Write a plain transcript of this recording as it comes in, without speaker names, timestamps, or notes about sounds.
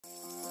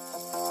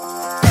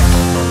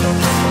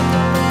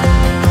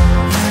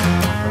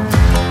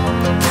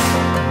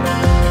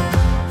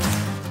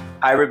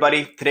Hi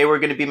everybody, today we're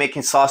going to be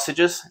making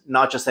sausages,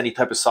 not just any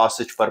type of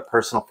sausage, but a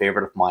personal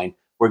favorite of mine.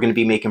 We're going to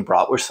be making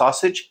bratwurst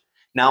sausage.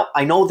 Now,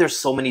 I know there's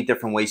so many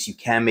different ways you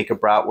can make a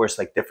bratwurst,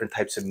 like different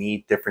types of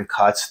meat, different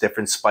cuts,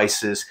 different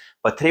spices,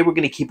 but today we're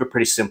going to keep it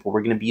pretty simple.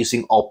 We're going to be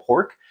using all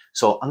pork.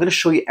 So I'm going to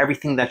show you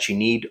everything that you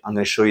need. I'm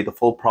going to show you the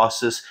full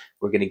process.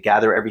 We're going to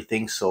gather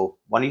everything. So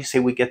why don't you say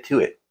we get to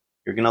it?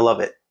 You're going to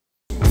love it.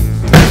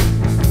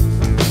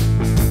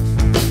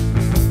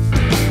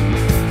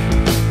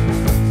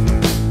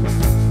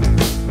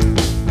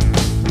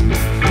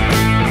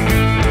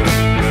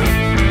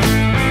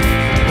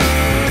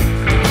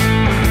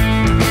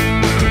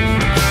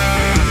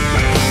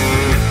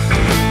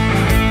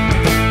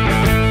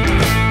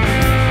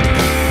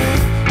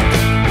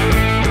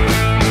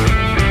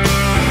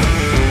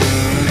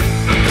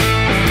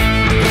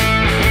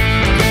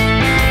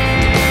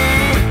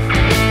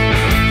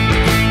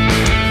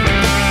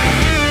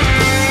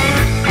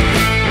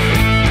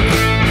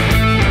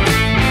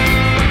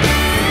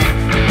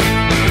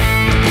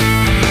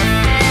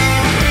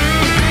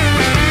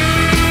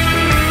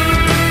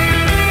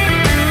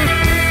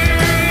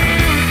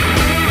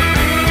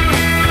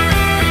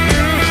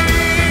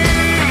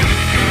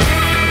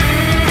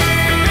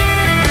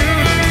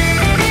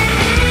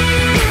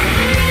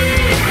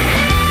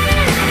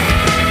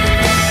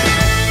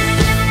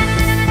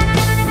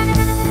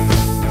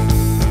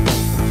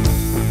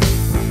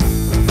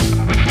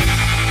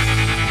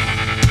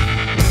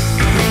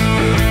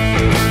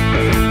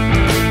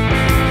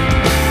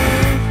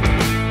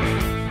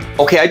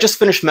 Okay, I just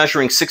finished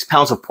measuring 6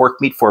 pounds of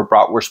pork meat for a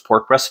bratwurst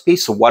pork recipe.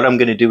 So what I'm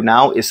going to do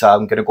now is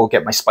I'm going to go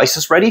get my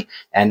spices ready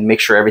and make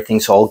sure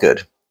everything's all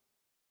good.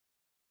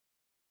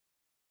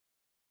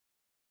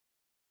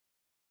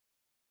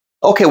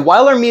 Okay,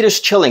 while our meat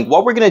is chilling,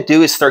 what we're going to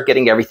do is start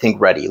getting everything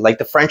ready. Like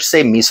the French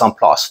say, mise en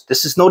place.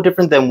 This is no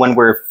different than when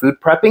we're food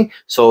prepping.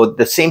 So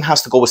the same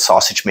has to go with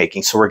sausage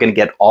making. So we're going to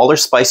get all our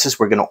spices.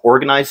 We're going to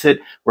organize it.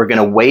 We're going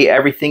to weigh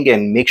everything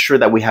and make sure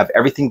that we have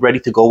everything ready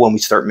to go when we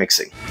start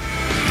mixing.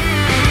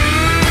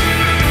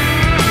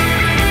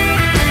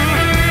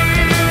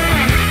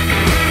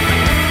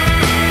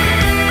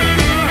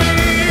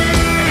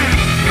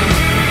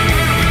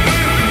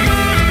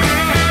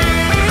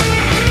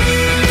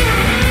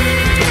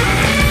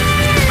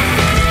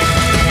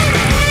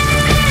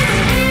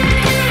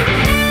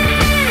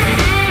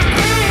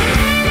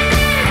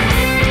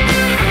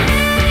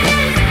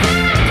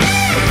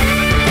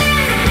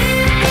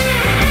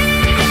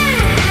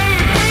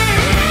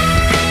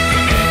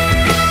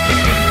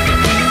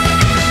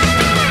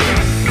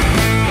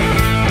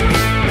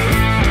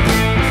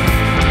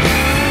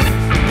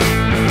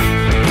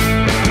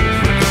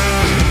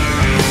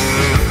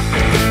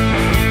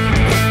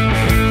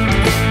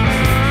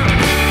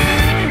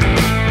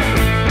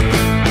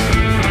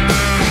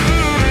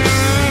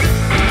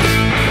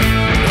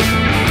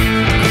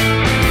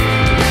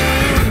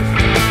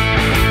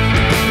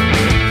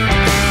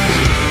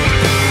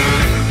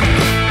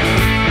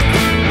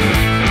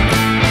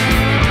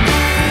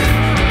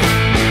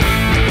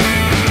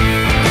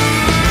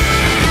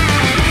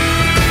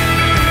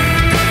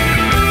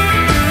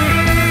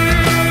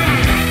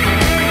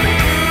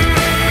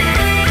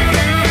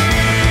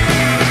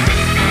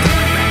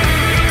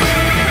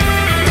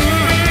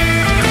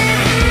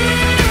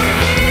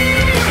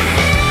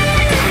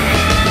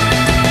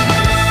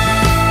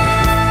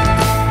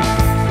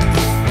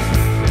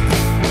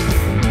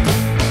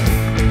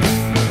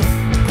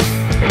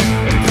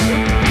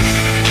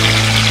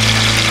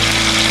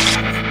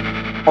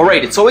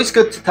 Alright, it's always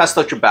good to test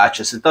out your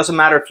batches. It doesn't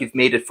matter if you've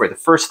made it for the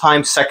first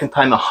time, second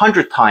time,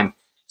 100th time.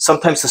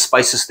 Sometimes the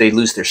spices, they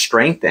lose their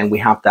strength and we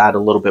have to add a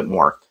little bit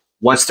more.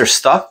 Once they're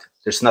stuffed,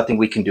 there's nothing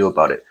we can do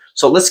about it.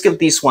 So let's give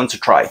these ones a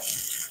try.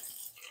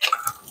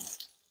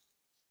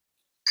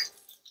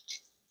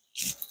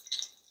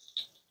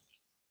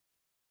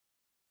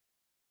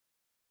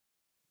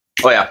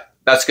 Oh yeah,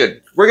 that's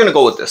good. We're going to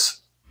go with this.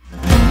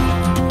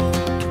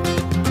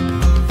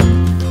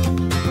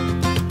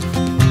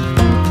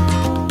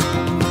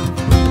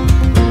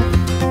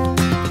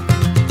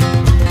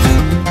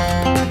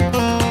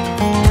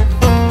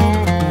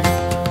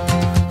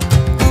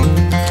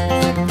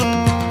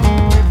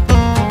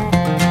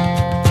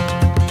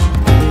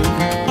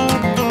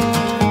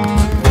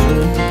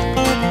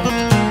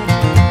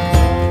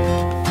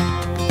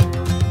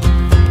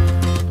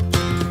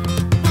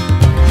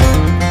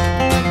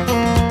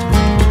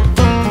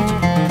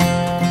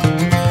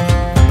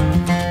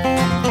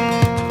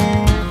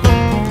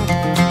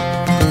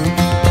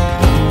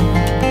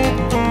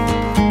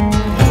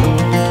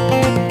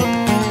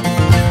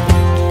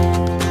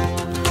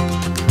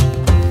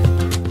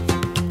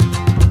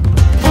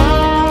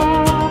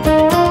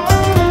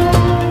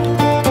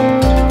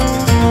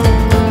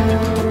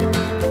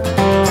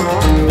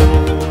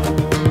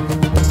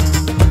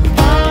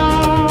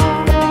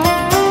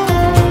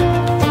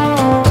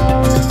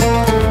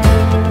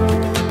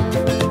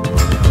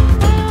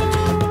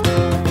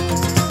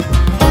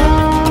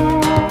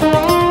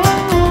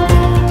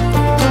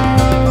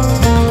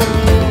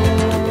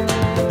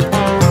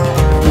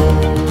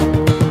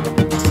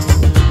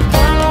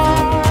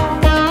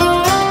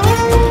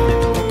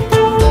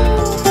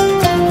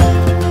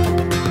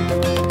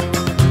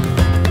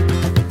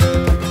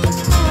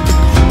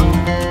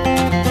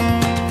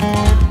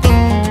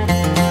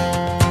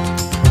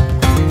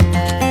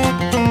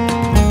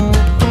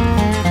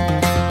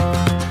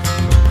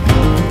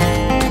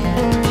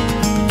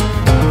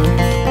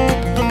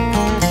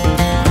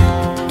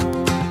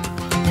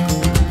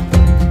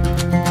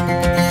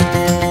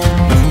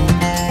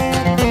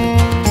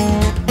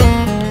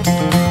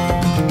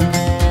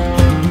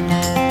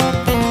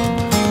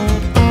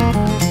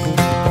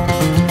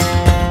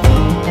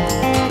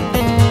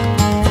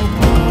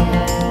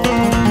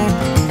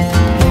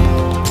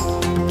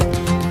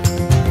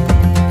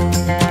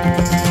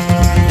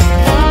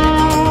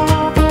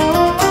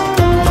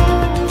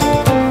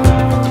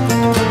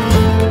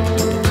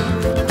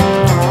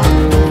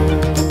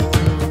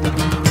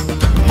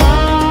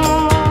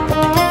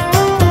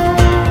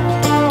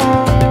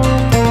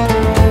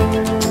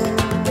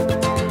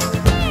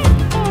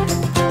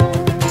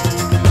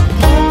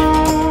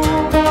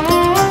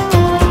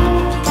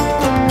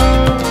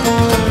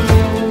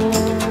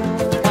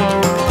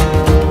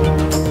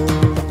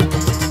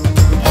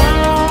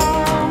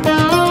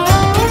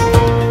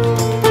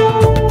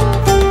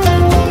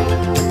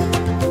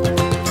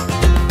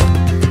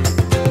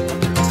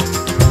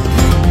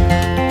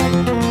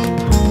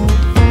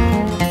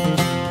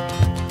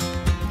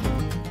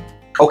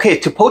 Okay,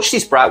 to poach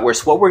these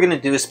bratwursts, what we're going to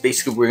do is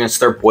basically we're going to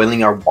start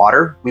boiling our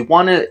water. We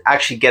want to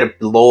actually get it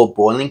below a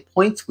boiling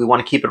point. We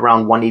want to keep it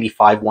around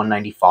 185,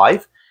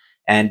 195.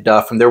 And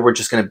from there, we're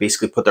just going to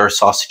basically put our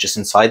sausages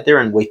inside there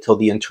and wait till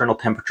the internal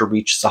temperature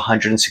reaches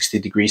 160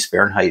 degrees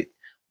Fahrenheit.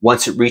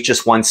 Once it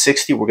reaches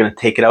 160, we're going to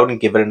take it out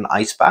and give it an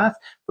ice bath.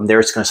 From there,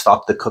 it's going to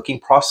stop the cooking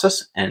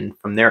process. And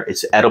from there,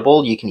 it's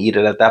edible. You can eat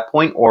it at that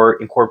point or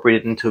incorporate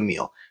it into a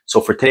meal. So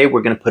for today,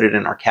 we're going to put it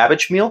in our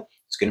cabbage meal.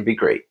 It's going to be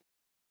great.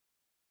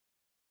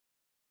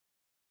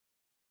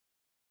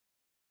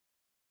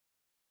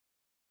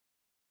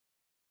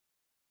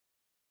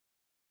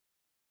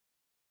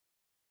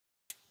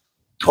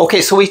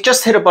 Okay, so we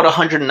just hit about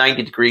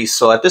 190 degrees.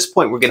 So at this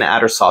point, we're going to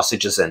add our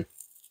sausages in.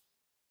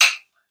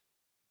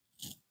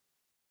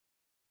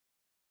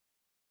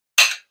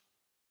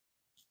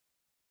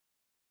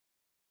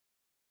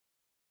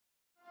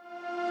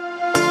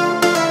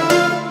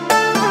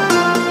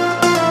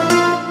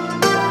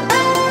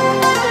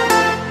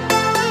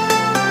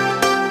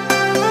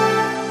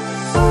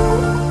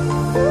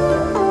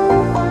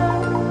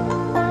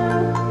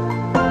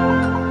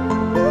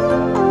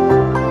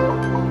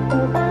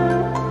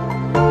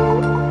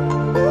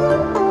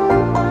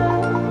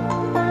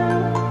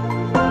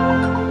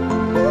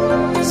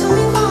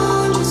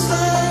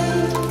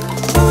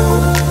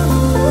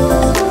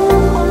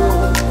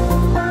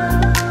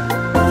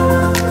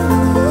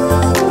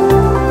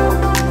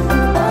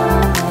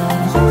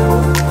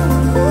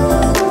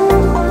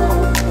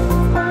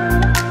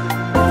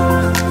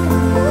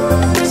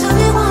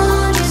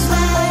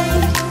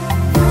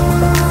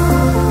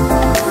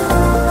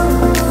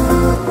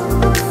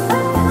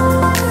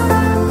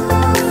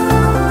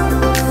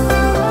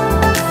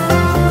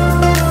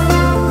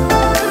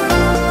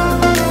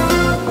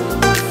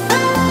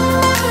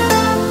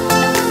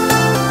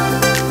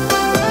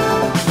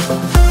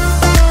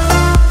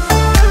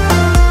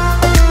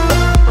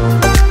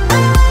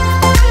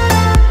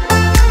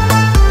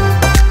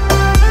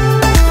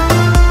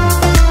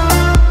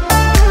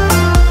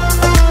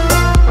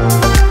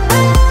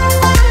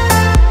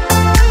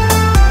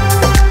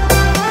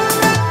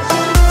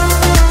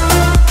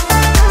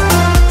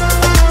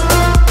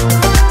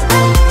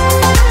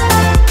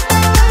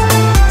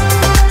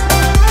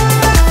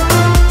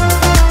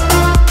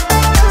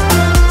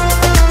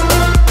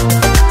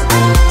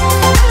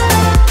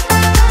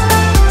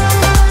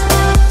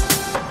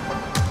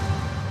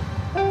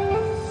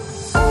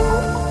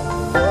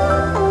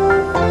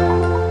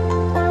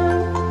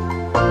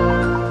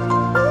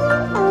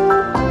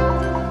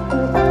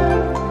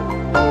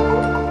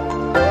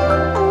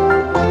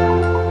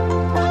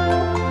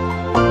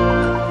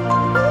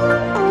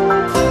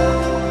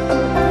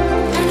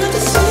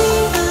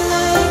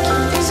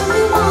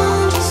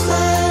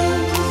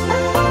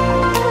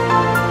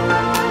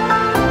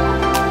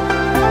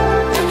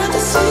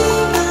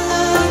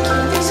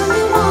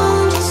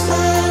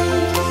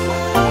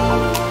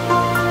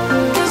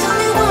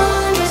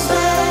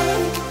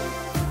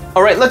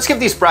 All right, let's give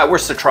these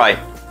bratwursts a try.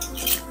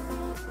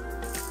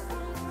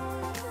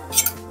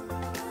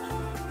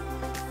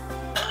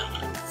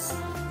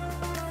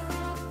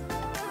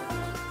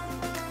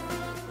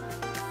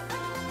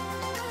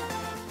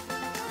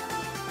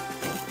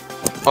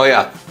 Oh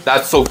yeah,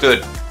 that's so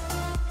good.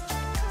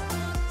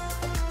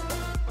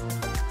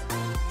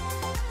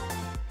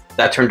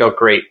 That turned out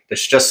great.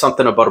 There's just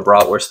something about a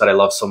bratwurst that I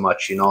love so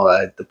much. You know,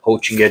 the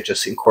poaching it,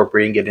 just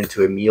incorporating it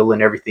into a meal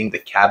and everything. The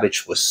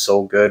cabbage was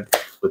so good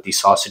with these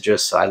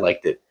sausages. So I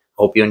liked it.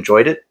 Hope you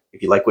enjoyed it.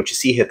 If you like what you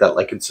see, hit that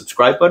like and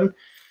subscribe button.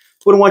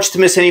 Wouldn't want you to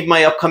miss any of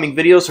my upcoming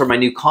videos or my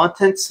new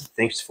contents.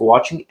 Thanks for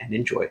watching and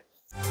enjoy.